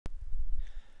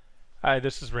Hi,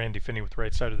 this is Randy Finney with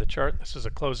Right Side of the Chart. This is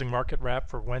a closing market wrap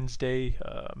for Wednesday,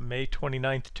 May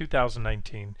 29th,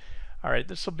 2019. All right,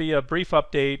 this will be a brief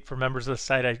update for members of the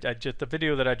site. The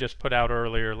video that I just put out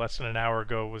earlier, less than an hour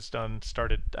ago,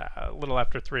 started a little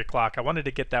after 3 o'clock. I wanted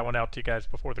to get that one out to you guys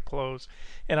before the close,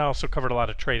 and I also covered a lot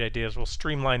of trade ideas. We'll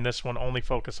streamline this one, only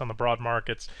focus on the broad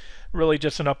markets. Really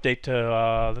just an update to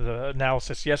the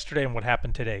analysis yesterday and what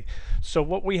happened today. So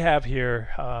what we have here,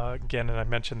 again, and I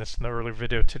mentioned this in the earlier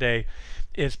video today,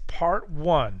 is part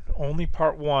one, only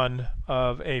part one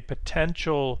of a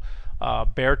potential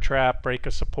bear trap, break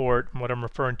of support, and what I'm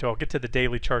referring to. I'll get to the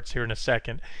daily charts here in a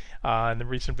second. In the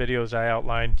recent videos I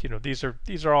outlined, these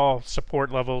are all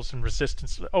support levels and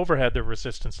resistance. Overhead, they're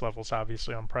resistance levels,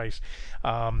 obviously, on price.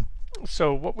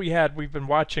 So what we've been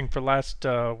watching for the last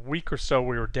week or so,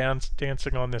 we were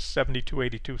dancing on this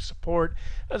 72.82 support.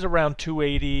 That's around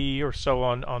 280 or so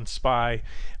on SPY,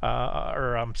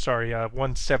 or I'm sorry,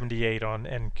 178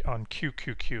 on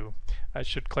QQQ. I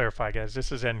should clarify, guys,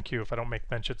 this is NQ if I don't make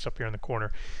mention. It's up here in the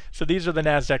corner. So these are the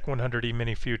NASDAQ 100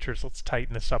 E-mini futures. Let's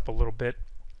tighten this up a little bit.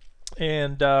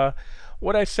 And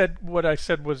what I said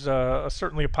was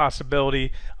certainly a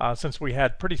possibility, since we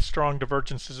had pretty strong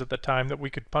divergences at the time, that we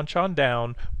could punch on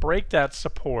down, break that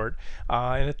support,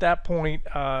 and at that point,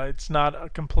 it's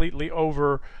not completely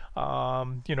over.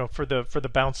 For the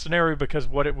bounce scenario, because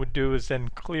what it would do is then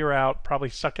clear out, probably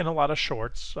suck in a lot of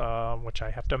shorts, which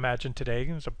I have to imagine today.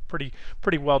 It was a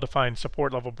pretty well-defined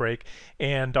support level break,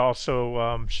 and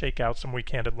also shake out some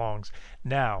weak-handed longs.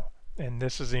 Now, and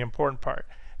this is the important part,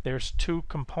 there's two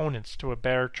components to a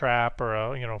bear trap or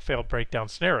a failed breakdown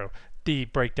scenario. The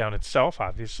breakdown itself,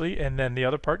 obviously, and then the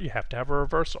other part, you have to have a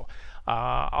reversal.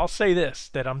 I'll say this,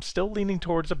 that I'm still leaning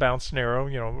towards a bounce scenario.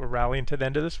 We're rallying to the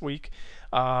end of this week.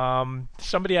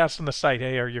 Somebody asked on the site,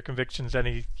 hey, are your convictions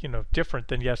any different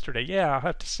than yesterday? Yeah, I'll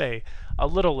have to say a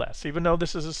little less, even though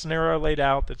this is a scenario I laid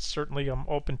out that's certainly I'm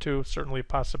open to, certainly a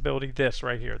possibility. This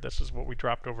right here, this is what we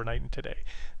dropped overnight and today,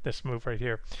 this move right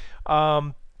here.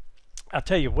 I'll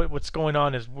tell you what's going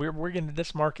on is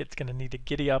this market's going to need to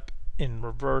giddy up in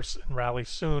reverse and rally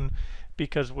soon,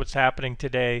 because what's happening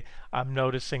today, I'm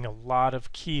noticing a lot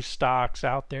of key stocks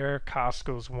out there.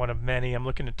 Costco's one of many. I'm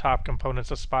looking at top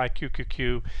components of SPY,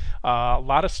 QQQ. A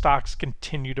lot of stocks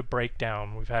continue to break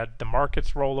down. We've had the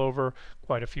markets roll over,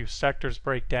 quite a few sectors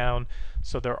break down.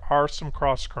 So there are some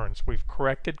cross currents. We've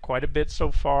corrected quite a bit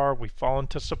so far. We've fallen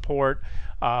to support.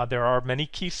 There are many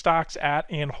key stocks at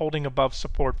and holding above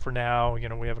support for now.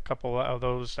 We have a couple of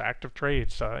those active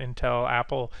trades. Intel,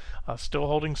 Apple, still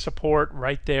holding support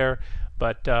right there.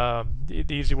 But the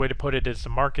easy way to put it is the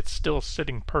market's still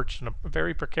sitting perched in a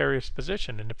very precarious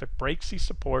position. And if it breaks these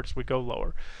supports, we go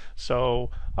lower. So,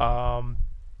 and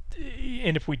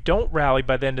if we don't rally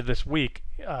by the end of this week,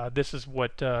 this is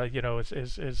what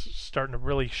is starting to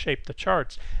really shape the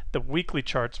charts. The weekly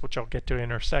charts, which I'll get to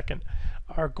in a second,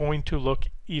 are going to look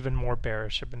even more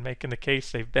bearish. I've been making the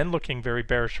case they've been looking very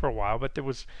bearish for a while, but there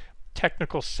was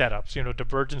technical setups,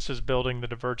 divergences building the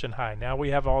divergent high. Now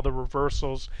we have all the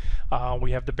reversals.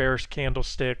 We have the bearish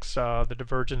candlesticks. The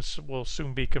divergence will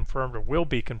soon be confirmed, or will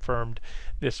be confirmed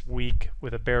this week,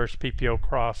 with a bearish PPO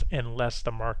cross, unless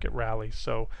the market rallies.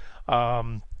 So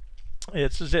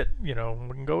this is it. We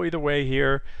can go either way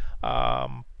here.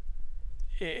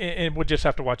 And we'll just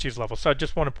have to watch these levels. So I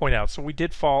just want to point out, so we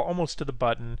did fall almost to the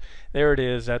button. There it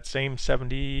is, that same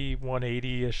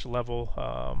 7180-ish level,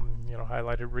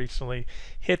 highlighted recently.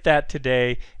 Hit that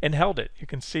today and held it. You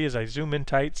can see as I zoom in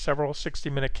tight, several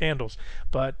 60-minute candles.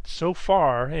 But so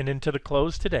far, and into the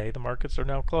close today, the markets are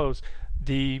now closed,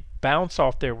 the bounce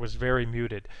off there was very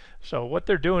muted. So what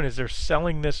they're doing is they're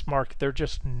selling this market. They're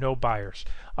just no buyers.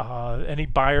 Any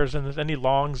buyers and any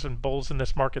longs and bulls in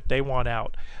this market, they want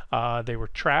out. They were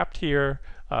trapped here,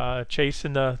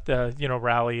 chasing the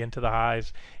rally into the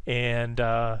highs, and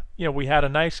we had a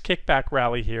nice kickback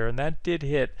rally here, and that did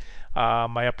hit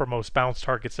my uppermost bounce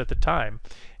targets at the time.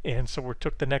 And so we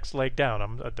took the next leg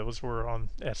down. Those were on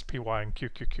SPY and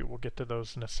QQQ. We'll get to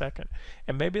those in a second.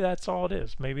 And maybe that's all it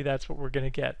is. Maybe that's what we're going to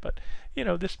get. But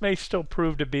this may still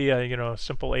prove to be a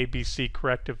simple ABC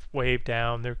corrective wave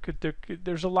down.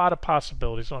 There's a lot of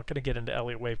possibilities. I'm not going to get into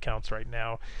Elliott wave counts right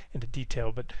now into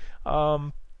detail, but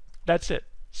that's it.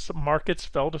 Some markets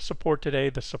fell to support today.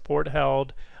 The support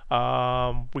held.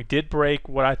 We did break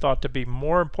what I thought to be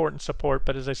more important support,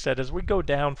 but as I said, as we go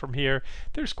down from here,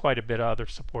 there's quite a bit of other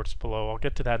supports below. I'll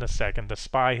get to that in a second. The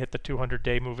SPY hit the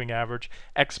 200-day moving average,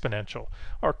 exponential,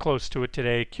 or close to it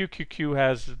today. QQQ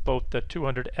has both the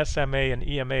 200 SMA and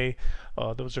EMA.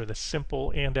 Those are the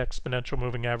simple and exponential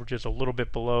moving averages, a little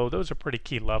bit below. Those are pretty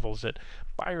key levels that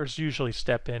buyers usually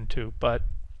step into, but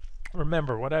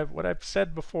remember what I've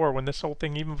said before when this whole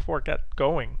thing, even before it got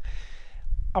going.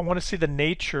 I want to see the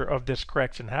nature of this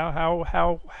correction.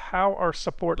 How are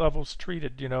support levels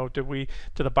treated? You know, do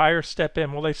the buyers step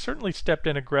in? Well, they certainly stepped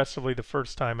in aggressively the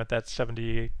first time at that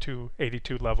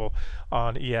 72.82 level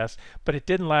on ES, but it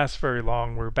didn't last very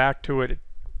long. We're back to it. It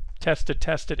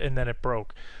tested, and then it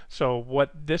broke. So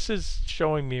what this is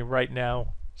showing me right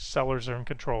now, sellers are in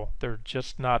control. They're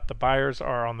just not. The buyers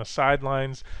are on the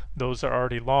sidelines. Those are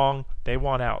already long. They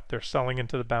want out. They're selling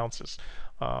into the bounces.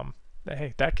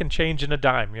 Hey, that can change in a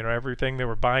dime. You know, everything they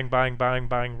were buying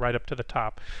right up to the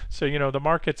top. So, you know, the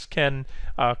markets can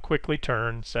quickly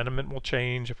turn. Sentiment will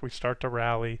change if we start to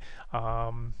rally.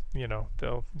 You know,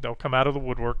 they'll come out of the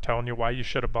woodwork telling you why you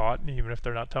should have bought, even if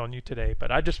they're not telling you today.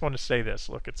 But I just want to say this.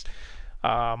 Look, it's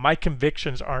my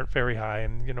convictions aren't very high,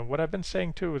 and you know what I've been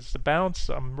saying too is the bounce.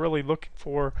 I'm really looking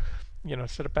for, you know,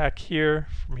 set it back here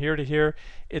from here to here.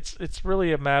 It's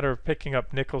really a matter of picking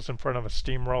up nickels in front of a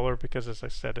steamroller, because as I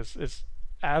said,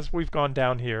 as we've gone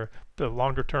down here, the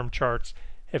longer term charts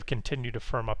have continued to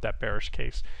firm up that bearish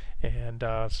case. And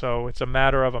so it's a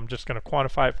matter of, I'm just going to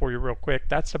quantify it for you real quick.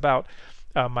 That's about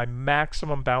my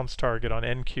maximum bounce target on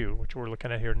NQ, which we're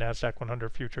looking at here, NASDAQ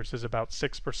 100 futures, is about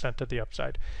 6% of the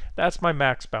upside. That's my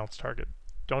max bounce target.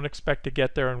 Don't expect to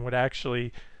get there, and would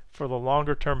actually, for the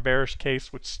longer term bearish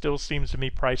case, which still seems to me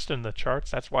priced in the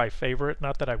charts, that's why I favor it.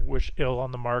 Not that I wish ill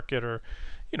on the market or,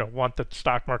 you know, want the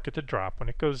stock market to drop. When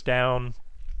it goes down,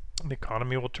 the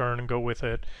economy will turn and go with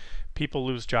it. People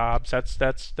lose jobs.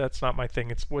 That's not my thing.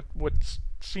 It's what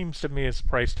seems to me is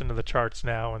priced into the charts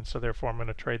now, and so therefore I'm going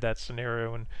to trade that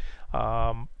scenario. And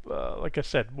like I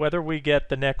said, whether we get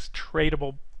the next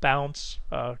tradable bounce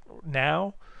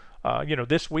now, you know,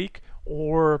 this week,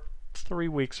 or 3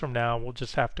 weeks from now, we'll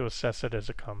just have to assess it as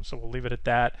it comes. So we'll leave it at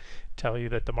that. Tell you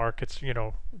that the markets, you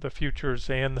know, the futures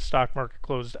and the stock market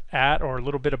closed at or a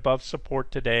little bit above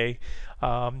support today.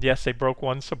 Yes, they broke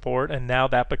one support, and now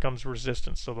that becomes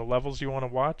resistance. So the levels you want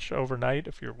to watch overnight,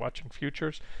 if you're watching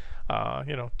futures,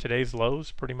 you know, today's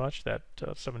lows pretty much that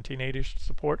 1780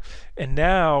 support, and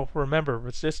now remember,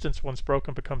 resistance once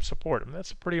broken becomes support, and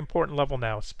that's a pretty important level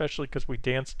now, especially because we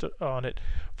danced on it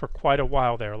for quite a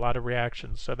while there, a lot of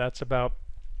reactions. So that's about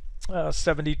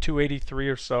 72.83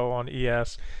 or so on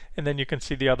ES, and then you can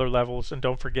see the other levels. And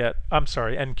don't forget, I'm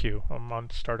sorry,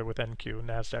 NQ. Started with NQ,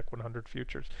 NASDAQ 100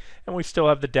 futures, and we still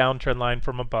have the downtrend line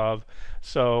from above.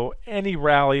 So any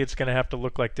rally, it's going to have to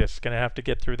look like this. It's going to have to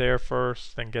get through there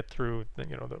first, then get through,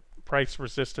 you know, the price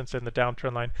resistance and the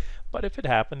downtrend line. But if it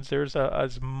happens, there's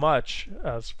as much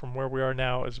as, from where we are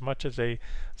now, as much as a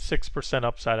 6%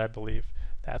 upside, I believe.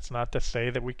 That's not to say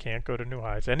that we can't go to new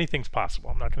highs. Anything's possible.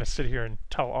 I'm not going to sit here and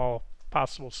tell all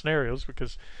possible scenarios,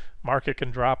 because market can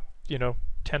drop, you know,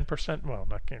 10%. Well,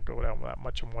 not can't go down that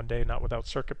much in one day, not without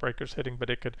circuit breakers hitting,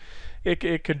 but it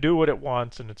could do what it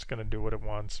wants, and it's going to do what it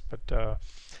wants. But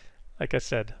like I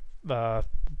said,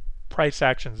 price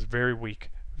action is very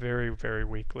weak. Very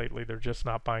weak lately. They're just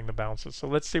not buying the bounces. So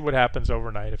let's see what happens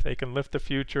overnight. If they can lift the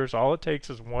futures, all it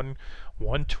takes is one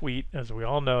tweet, as we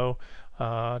all know,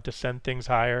 to send things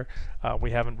higher.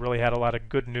 We haven't really had a lot of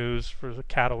good news for the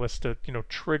catalyst to, you know,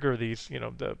 trigger these, you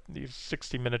know, these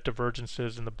 60-minute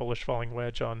divergences and the bullish falling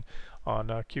wedge on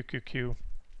QQQ.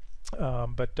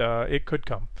 But it could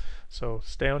come. So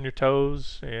stay on your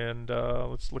toes, and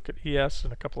let's look at ES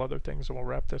and a couple other things, and we'll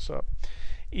wrap this up.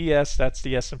 ES, that's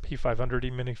the S&P 500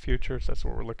 E-mini futures. That's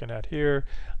what we're looking at here.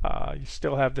 You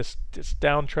still have this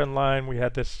downtrend line. We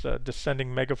had this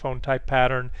descending megaphone type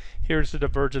pattern. Here's the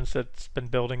divergence that's been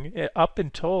building up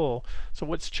until, so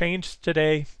what's changed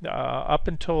today, up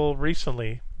until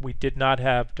recently, we did not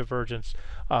have divergence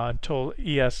until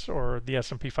ES, or the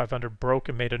S&P 500, broke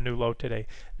and made a new low today.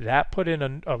 That put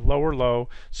in a lower low.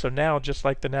 So now, just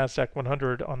like the NASDAQ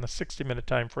 100 on the 60-minute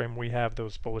time frame, we have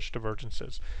those bullish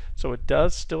divergences. So it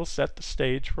does still set the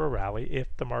stage for a rally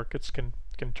if the markets can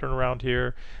turn around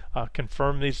here,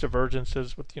 confirm these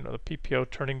divergences with, you know, the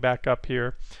PPO turning back up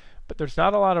here. But there's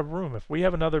not a lot of room. If we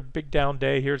have another big down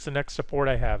day, here's the next support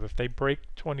I have. If they break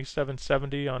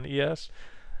 2770 on ES,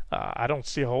 I don't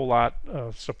see a whole lot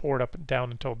of support up and down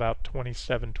until about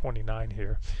 2729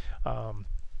 here.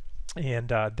 And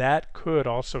that could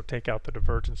also take out the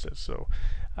divergences. So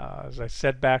as I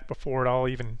said back before it all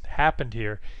even happened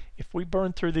here, if we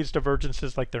burn through these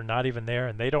divergences like they're not even there,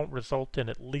 and they don't result in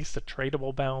at least a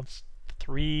tradable bounce,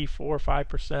 3, 4,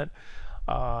 5%,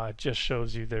 it just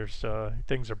shows you there's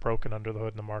things are broken under the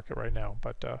hood in the market right now.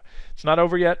 But it's not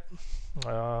over yet.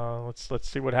 Let's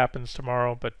see what happens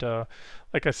tomorrow. But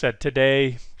like I said,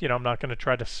 today, you know, I'm not going to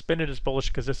try to spin it as bullish,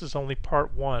 because this is only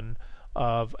part one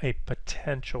of a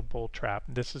potential bull trap.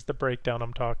 This is the breakdown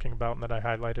I'm talking about and that I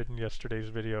highlighted in yesterday's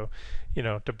video. You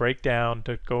know, to break down,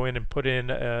 to go in and put in,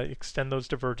 extend those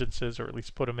divergences, or at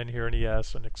least put them in here in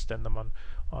ES and extend them on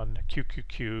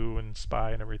QQQ and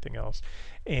SPY and everything else.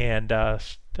 And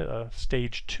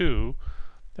stage 2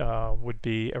 would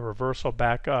be a reversal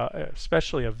back,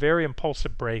 especially a very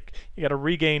impulsive break. You got to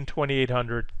regain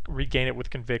 2800, regain it with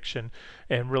conviction,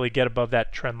 and really get above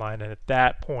that trend line. And at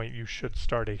that point, you should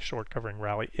start a short covering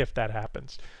rally if that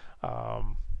happens.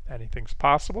 Anything's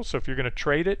possible. So if you're going to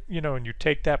trade it, you know, and you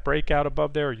take that breakout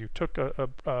above there, or you took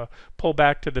a pull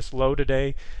back to this low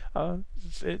today,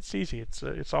 it's easy.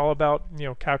 It's all about, you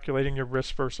know, calculating your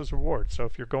risk versus reward. So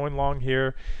if you're going long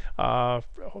here,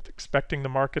 expecting the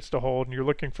markets to hold, and you're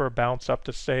looking for a bounce up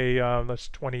to say this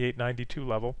 28.92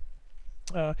 level,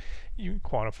 you can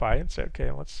quantify it and say,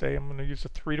 okay, let's say I'm going to use a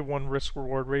 3-to-1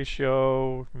 risk-reward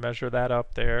ratio, measure that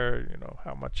up there. You know,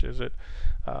 how much is it?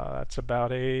 That's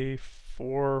about a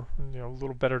 4, you know, a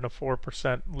little better than a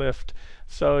 4% lift.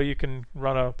 So you can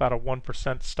run about a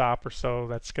 1% stop or so.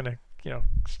 That's going to, you know,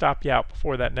 stop you out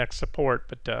before that next support.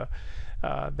 But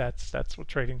that's what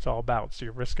trading's all about. So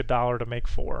you risk $1 to make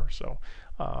 4. So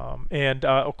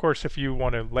of course, if you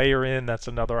want to layer in, that's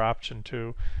another option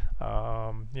too.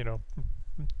 You know,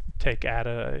 take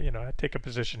a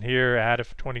position here, add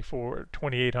if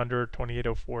 2800,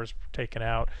 2804 is taken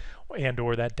out, and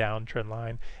or that downtrend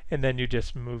line, and then you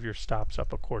just move your stops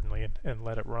up accordingly and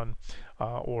let it run,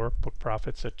 or book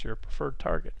profits at your preferred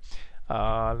target.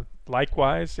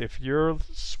 Likewise, if you're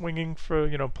swinging for,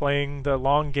 you know, playing the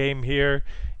long game here,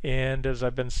 and as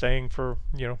I've been saying for,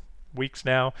 you know, weeks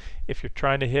now, if you're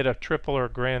trying to hit a triple or a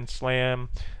grand slam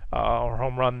or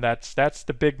home run, that's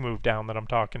the big move down that I'm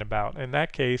talking about. In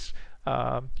that case,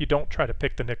 you don't try to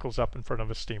pick the nickels up in front of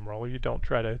a steamroller. You don't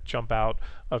try to jump out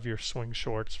of your swing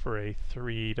shorts for a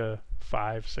 3 to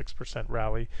 5, 6%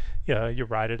 rally. You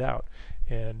ride it out,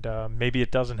 and maybe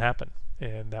it doesn't happen,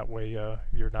 and that way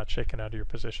you're not shaken out of your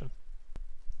position.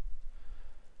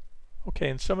 Okay,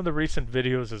 and some of the recent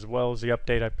videos, as well as the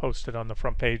update I posted on the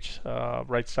front page,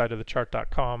 right side of the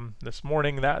chart.com this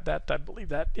morning, that I believe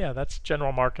that, yeah, that's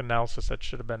general market analysis. That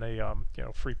should have been a you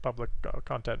know, free public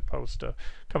content post.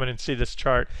 Come in and see this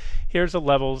chart. Here's the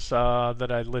levels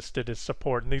that I listed as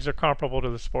support, and these are comparable to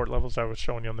the support levels I was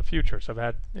showing you on the futures.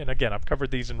 And again, I've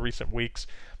covered these in recent weeks.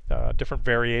 Different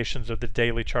variations of the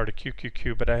daily chart of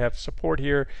QQQ, but I have support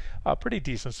here, pretty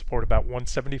decent support, about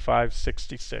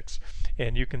 175.66,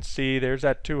 and you can see there's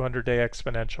that 200-day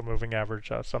exponential moving average.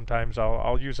 Sometimes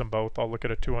I'll use them both. I'll look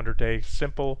at a 200-day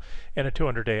simple and a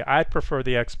 200-day. I prefer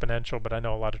the exponential, but I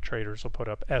know a lot of traders will put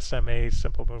up SMA,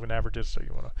 simple moving averages, so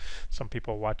some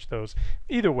people watch those.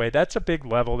 Either way, that's a big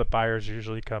level that buyers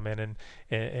usually come in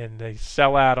and they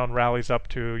sell out on rallies up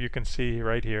to. You can see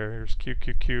right here, here's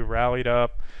QQQ rallied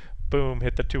up, boom,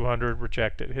 hit the 200,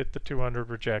 reject it, hit the 200,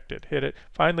 reject it, hit it,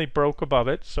 finally broke above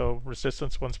it. So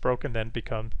resistance once broken, then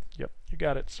become, yep, you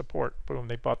got it, support, boom,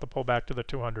 they bought the pullback to the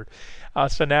 200.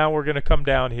 So now we're going to come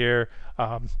down here.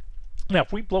 Now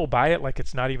if we blow by it like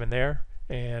it's not even there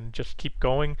and just keep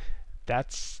going,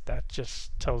 that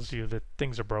just tells you that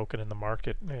things are broken in the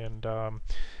market. And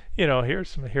you know,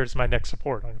 here's my next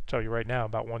support. I'll tell you right now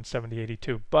about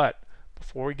 170.82. But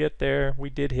before we get there,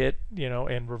 we did hit, you know,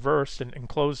 and reversed and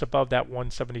closed above that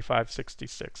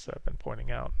 175.66 that I've been pointing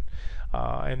out.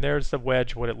 And there's the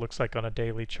wedge, what it looks like on a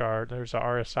daily chart. There's a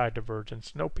RSI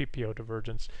divergence, no PPO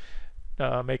divergence.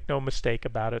 Make no mistake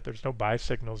about it, there's no buy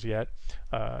signals yet.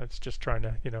 It's just trying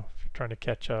to, you know, if you're trying to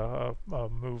catch a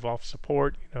move off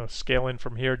support, you know, scale in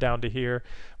from here down to here.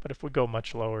 But if we go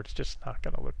much lower, it's just not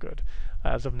going to look good.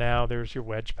 As of now, there's your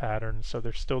wedge pattern, so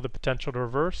there's still the potential to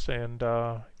reverse and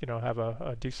you know, have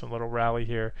a decent little rally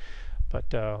here.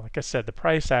 But like I said, the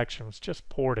price action was just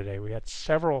poor today. We had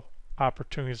several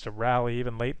opportunities to rally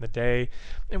even late in the day,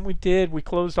 and we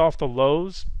closed off the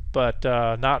lows, but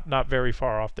not very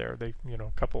far off there. They, you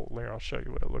know, a couple there. I'll show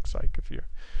you what it looks like if you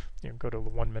go to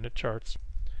the 1-minute charts.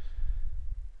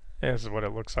 This is what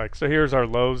it looks like. So here's our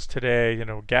lows today. You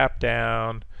know, gap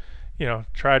down. You know,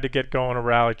 tried to get going a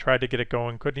rally, tried to get it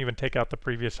going, couldn't even take out the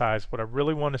previous highs. What I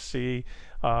really want to see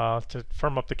to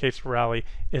firm up the case for rally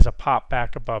is a pop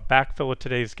back above, backfill of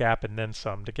today's gap and then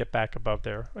some to get back above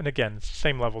there. And again, it's the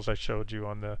same levels I showed you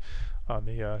on the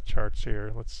charts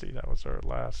here. Let's see, that was our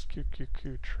last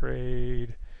QQQ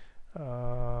trade.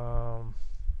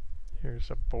 Here's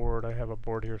a board. I have a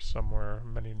board here somewhere.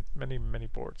 Many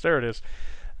boards. There it is.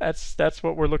 That's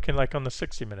what we're looking like on the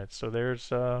 60 minutes. So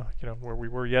there's you know, where we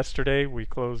were yesterday. We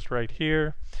closed right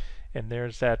here, and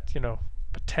there's that, you know,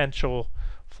 potential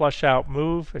flush out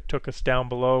move. It took us down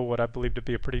below what I believe to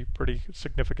be a pretty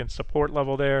significant support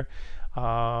level there.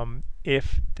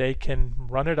 If they can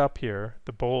run it up here,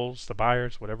 the bulls, the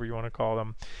buyers, whatever you want to call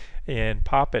them, and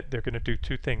pop it, they're going to do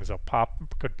two things. They'll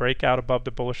could break out above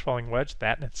the bullish falling wedge.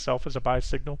 That in itself is a buy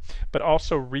signal, but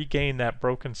also regain that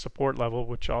broken support level,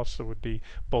 which also would be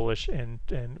bullish and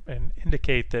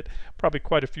indicate that probably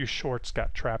quite a few shorts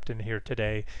got trapped in here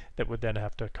today that would then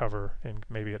have to cover and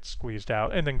maybe it's squeezed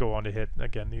out and then go on to hit.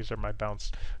 Again, these are my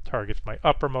bounce targets. My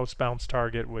uppermost bounce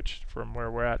target, which from where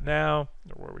we're at now,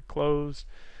 or where we close,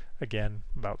 again,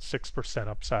 about 6%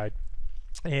 upside.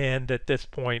 And at this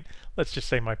point, let's just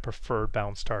say my preferred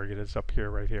bounce target is up here,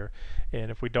 right here. And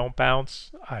if we don't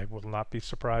bounce, I will not be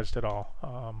surprised at all.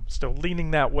 Still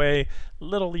leaning that way, a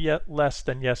little yet less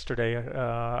than yesterday.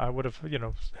 I would have,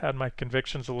 had my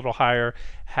convictions a little higher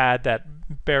had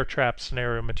that bear trap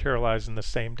scenario materialize in the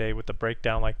same day with the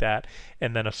breakdown like that,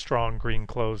 and then a strong green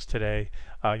close today.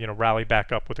 Rally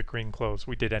back up with a green close.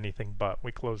 We did anything but.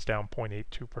 We closed down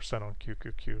 0.82% on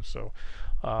QQQ. So,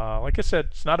 like I said,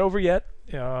 it's not over yet,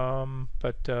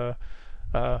 but to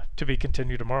be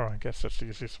continued tomorrow. I guess that's the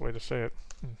easiest way to say it.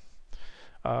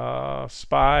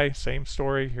 SPY, same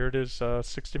story. Here it is,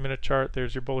 60-minute chart.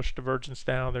 There's your bullish divergence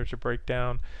down. There's your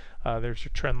breakdown. There's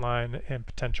your trend line and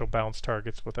potential bounce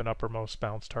targets with an uppermost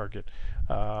bounce target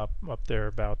up there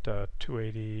about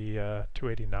 280,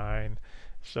 289.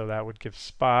 So that would give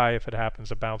SPY, if it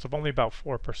happens, a bounce of only about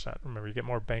 4%. Remember, you get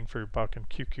more bang for your buck in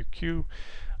QQQ.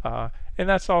 And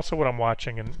that's also what I'm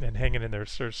watching and hanging in there.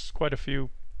 So there's quite a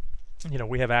few,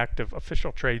 we have active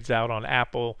official trades out on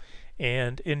Apple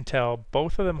and Intel,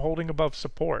 both of them holding above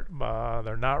support.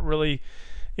 They're not really,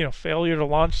 failure to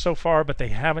launch so far, but they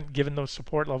haven't given those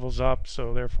support levels up.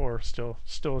 So therefore, still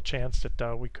a chance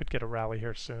that we could get a rally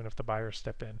here soon if the buyers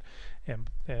step in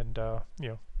and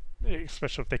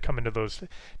especially if they come into those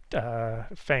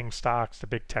FANG stocks, the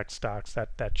big tech stocks,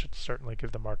 that should certainly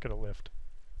give the market a lift.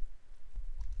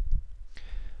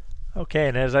 Okay,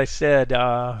 and as I said,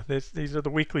 these are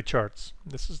the weekly charts.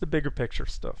 This is the bigger picture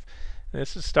stuff.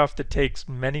 This is stuff that takes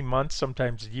many months,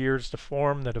 sometimes years to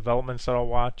form, the developments that I'll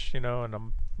watch, and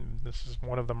this is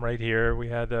one of them right here. We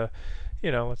had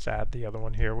let's add the other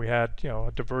one here. We had,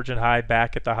 a divergent high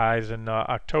back at the highs in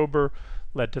October.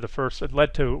 It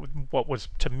led to what was,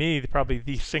 to me, probably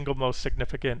the single most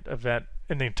significant event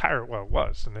in the entire,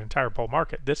 in the entire bull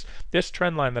market. This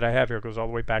trend line that I have here goes all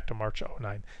the way back to March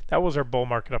 2009. That was our bull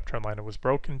market uptrend line. It was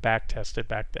broken, back tested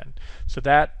back then. So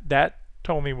that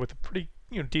told me with a pretty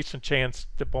decent chance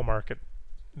the bull market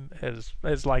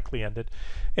has likely ended.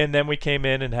 And then we came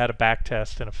in and had a back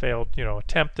test and a failed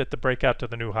attempt at the breakout to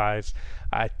the new highs.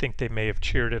 I think they may have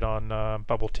cheered it on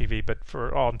Bubble TV, but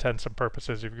for all intents and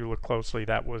purposes, if you look closely,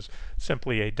 that was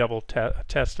simply a double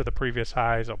test of the previous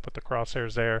highs. I'll put the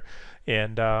crosshairs there,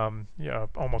 and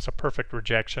almost a perfect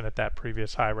rejection at that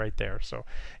previous high right there. So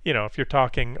if you're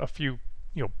talking a few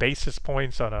basis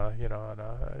points on a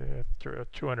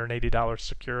 $280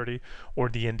 security, or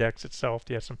the index itself,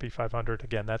 the S&P 500,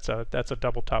 again, that's a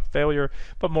double top failure.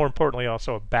 But more importantly,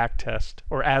 also a back test,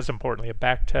 or as importantly, a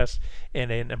back test and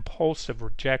an impulsive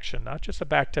rejection, not just a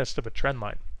back test of a trend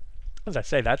line. As I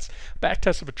say, that's back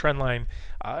test of a trend line.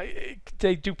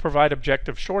 They do provide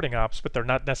objective shorting ops, but they're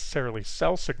not necessarily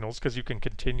sell signals because you can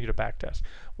continue to back test.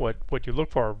 What you look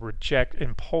for are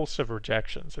impulsive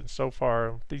rejections, and so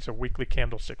far these are weekly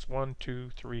candlesticks. 1,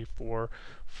 2, 3,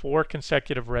 4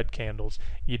 consecutive red candles.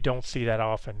 You don't see that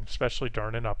often, especially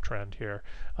during an uptrend here.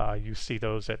 You see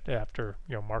those after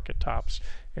market tops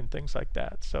and things like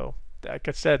that. So, like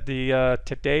I said, the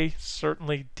today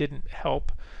certainly didn't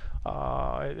help.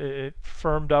 It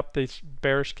firmed up this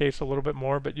bearish case a little bit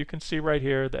more, but you can see right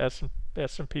here the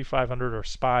S&P 500, or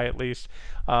SPY at least,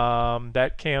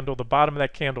 that candle, the bottom of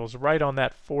that candle is right on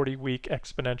that 40-week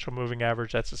exponential moving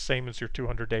average. That's the same as your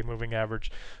 200-day moving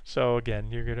average. So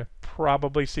again, you're going to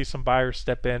probably see some buyers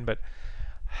step in, but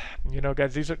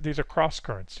guys, these are cross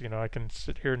currents. I can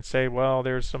sit here and say, well,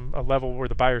 there's a level where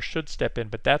the buyers should step in,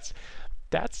 but that's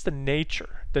the nature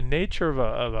of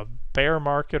a bear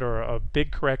market or a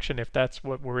big correction, if that's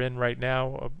what we're in right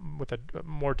now, with a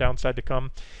more downside to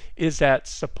come, is that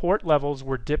support levels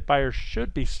where dip buyers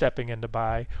should be stepping in to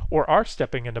buy, or are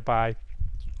stepping in to buy,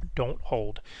 don't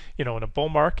hold. In a bull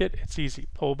market, it's easy.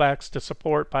 Pullbacks to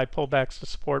support, buy pullbacks to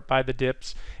support, buy the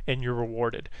dips, and you're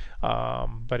rewarded.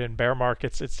 But in bear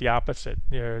markets, it's the opposite.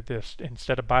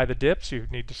 Instead of buy the dips, you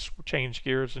need to change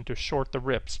gears into short the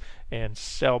rips and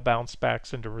sell bounce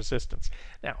backs into resistance.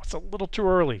 Now, it's a little too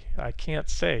early. I can't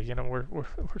say. We're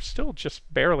still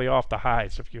just barely off the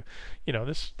highs. If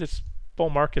this bull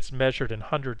market's measured in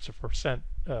hundreds of percent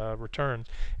returns,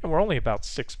 and we're only about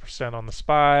 6% on the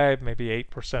SPY, maybe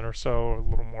 8% or so, a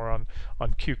little more on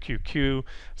QQQ.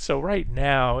 So right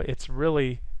now it's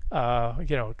really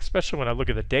especially when I look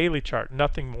at the daily chart,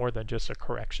 nothing more than just a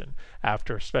correction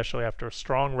especially after a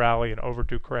strong rally and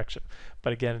overdue correction.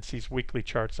 But again, it's these weekly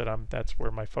charts that's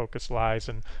where my focus lies.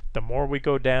 And the more we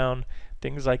go down,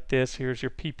 things like this, here's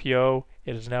your PPO.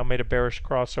 It has now made a bearish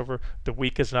crossover. The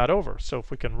week is not over. So if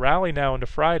we can rally now into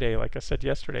Friday, like I said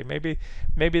yesterday, maybe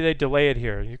they delay it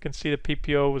here. You can see the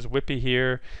PPO was whippy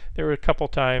here. There were a couple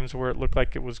times where it looked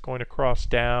like it was going to cross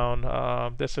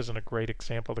down. This isn't a great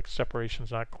example. The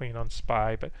separation's not clean on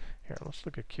SPY, but here, let's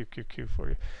look at QQQ for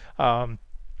you.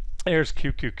 There's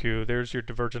QQQ. There's your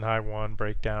divergent high one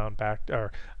breakdown back,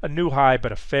 or a new high,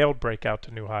 but a failed breakout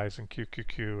to new highs in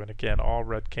QQQ. And again, all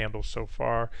red candles so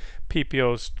far.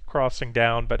 PPO's crossing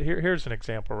down, but here's an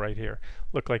example right here.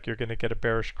 Look like you're going to get a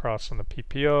bearish cross on the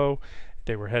PPO.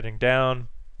 They were heading down,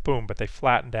 boom, but they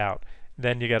flattened out.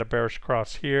 Then you got a bearish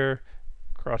cross here,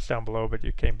 cross down below, but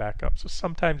you came back up. So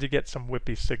sometimes you get some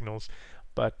whippy signals.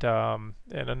 But and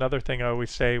another thing I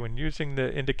always say when using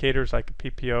the indicators like a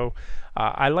PPO,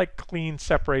 I like clean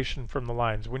separation from the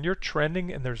lines. When you're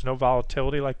trending and there's no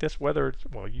volatility like this,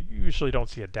 you usually don't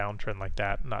see a downtrend like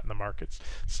that, not in the markets.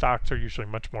 Stocks are usually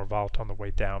much more volatile on the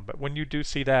way down. But when you do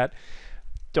see that,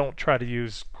 don't try to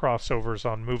use crossovers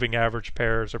on moving average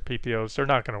pairs or PPOs. They're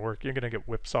not going to work. You're going to get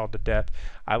whipsawed to death.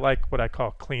 I like what I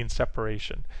call clean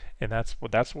separation, and that's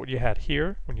what you had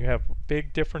here. When you have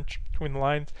big difference between the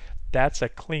lines, that's a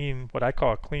clean, what I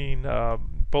call a clean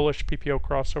bullish PPO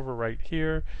crossover right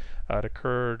here. It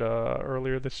occurred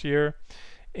earlier this year.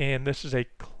 And this is a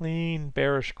clean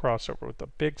bearish crossover with a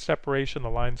big separation, the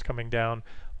lines coming down.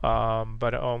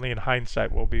 But only in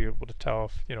hindsight we'll be able to tell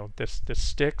if this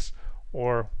sticks,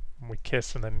 or we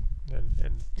kiss and then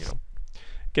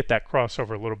get that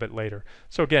crossover a little bit later.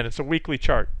 So again, it's a weekly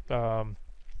chart.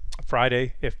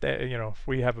 Friday, if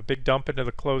we have a big dump into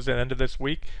the close at the end of this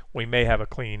week, we may have a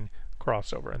clean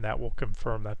crossover, and that will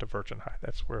confirm that divergent high.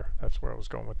 That's where I was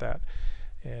going with that.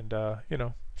 And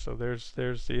so there's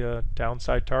the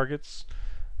downside targets.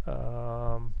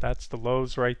 That's the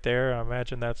lows right there. I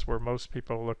imagine that's where most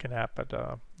people are looking at, but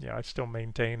I still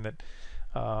maintain that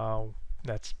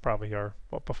that's probably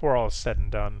before all is said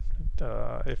and done.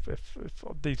 If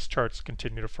these charts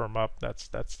continue to firm up, that's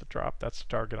the drop. That's the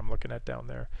target I'm looking at down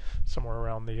there, somewhere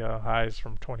around the highs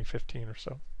from 2015 or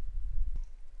so.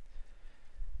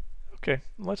 Okay,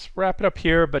 let's wrap it up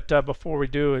here. But before we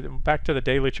do, back to the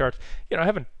daily charts. I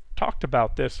haven't talked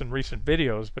about this in recent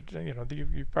videos, but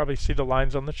you probably see the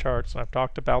lines on the charts, and I've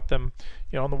talked about them,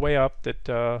 on the way up.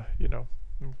 That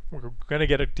we're going to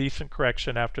get a decent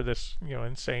correction after this,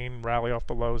 insane rally off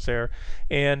the lows there,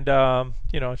 and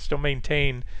I still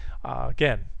maintain,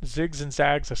 again, zigs and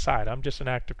zags aside. I'm just an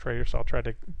active trader, so I'll try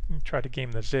to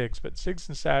game the zigs. But zigs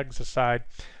and zags aside,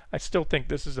 I still think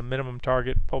this is a minimum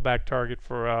target, pullback target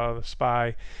for the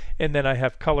SPY, and then I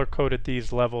have color coded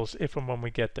these levels if and when we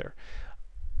get there.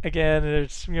 Again,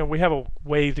 it's we have a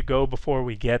way to go before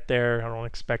we get there. I don't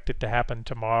expect it to happen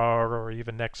tomorrow or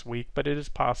even next week, but it is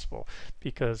possible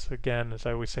because, again, as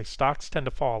I always say, stocks tend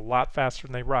to fall a lot faster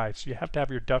than they rise. So you have to have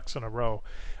your ducks in a row.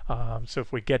 So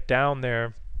if we get down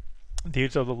there,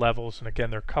 these are the levels, and again,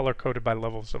 they're color coded by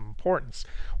levels of importance,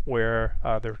 where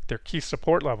they're key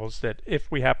support levels that if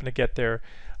we happen to get there,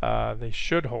 they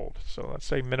should hold. So let's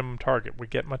say minimum target. We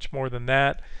get much more than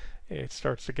that, it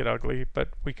starts to get ugly, but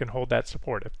we can hold that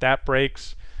support. If that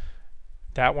breaks,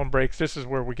 that one breaks, this is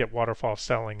where we get waterfall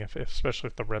selling, especially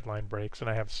if the red line breaks. And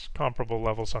I have comparable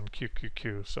levels on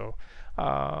QQQ, so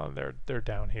they're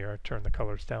down here. I turn the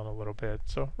colors down a little bit.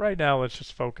 So right now, let's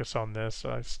just focus on this.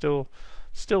 I still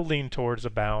lean towards a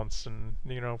bounce, and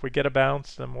if we get a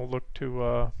bounce, then we'll look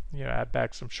to add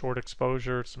back some short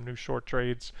exposure, some new short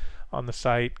trades on the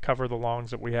site, cover the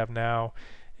longs that we have now,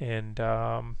 and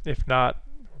if not,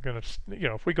 going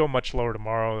to, if we go much lower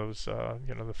tomorrow, those,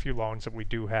 the few longs that we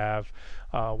do have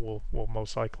will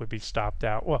most likely be stopped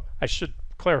out. Well, I should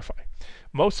clarify.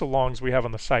 Most of the longs we have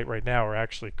on the site right now are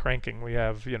actually cranking. We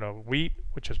have, wheat,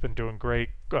 which has been doing great,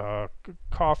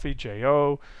 coffee,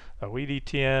 JO, wheat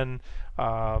ETN,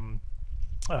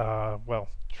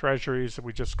 treasuries that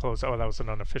we just closed. Oh, that was an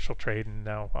unofficial trade, and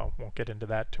now I won't get into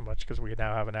that too much because we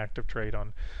now have an active trade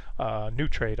on new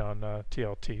trade on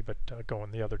TLT, but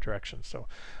going the other direction. So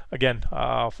again,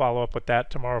 I'll follow up with that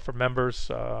tomorrow for members,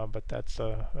 but that's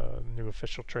a new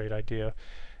official trade idea.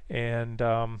 And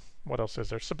what else is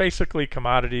there? So basically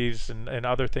commodities and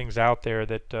other things out there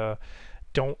that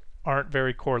don't aren't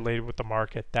very correlated with the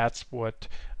market. That's what,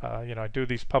 I do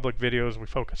these public videos. We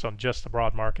focus on just the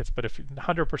broad markets. But if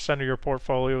 100% of your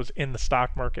portfolio is in the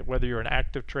stock market, whether you're an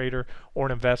active trader or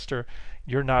an investor,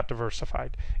 you're not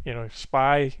diversified.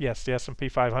 SPY, yes, the S&P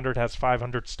 500 has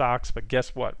 500 stocks, but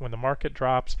guess what? When the market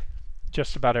drops,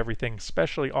 just about everything,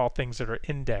 especially all things that are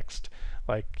indexed,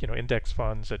 like index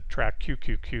funds that track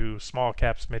QQQ, small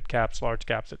caps, mid caps, large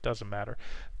caps, it doesn't matter.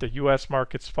 The U.S.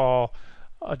 markets fall,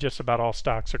 just about all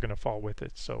stocks are going to fall with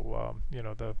it. So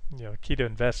the key to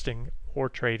investing or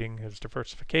trading is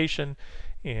diversification,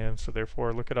 and so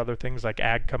therefore look at other things like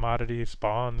ag commodities,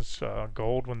 bonds,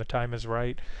 gold when the time is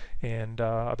right, and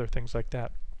other things like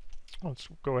that. Let's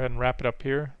go ahead and wrap it up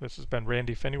here. This has been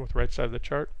Randy Finney with Right Side of the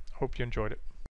Chart. Hope you enjoyed it.